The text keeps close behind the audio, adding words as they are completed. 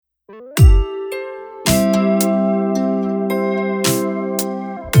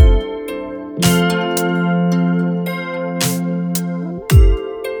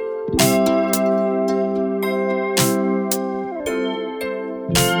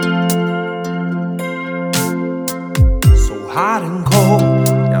Hot and cold,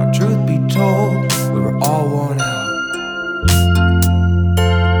 now truth be told, we were all worn out.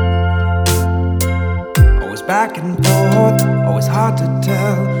 Always back and forth, always hard to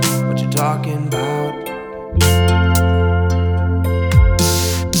tell what you're talking about.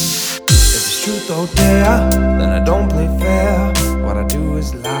 If it's truth or dare, then I don't play fair. What I do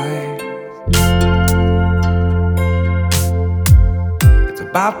is lie. It's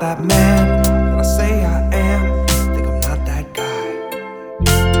about that man that I say I am.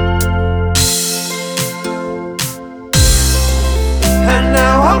 And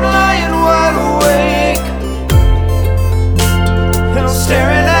now I'm lying wide awake, and I'm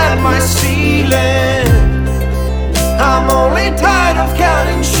staring at my ceiling. I'm only tired of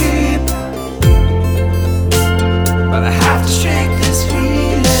counting sheep, but I have to shake this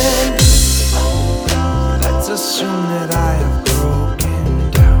feeling. Let's assume that I have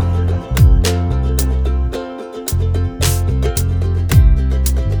broken down.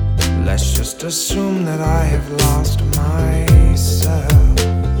 Let's just assume that I have lost myself.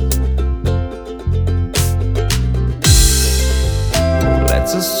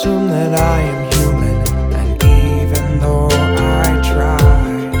 Let's assume that I am human, and even though I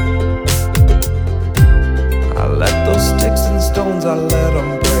tried, I let those sticks and stones I left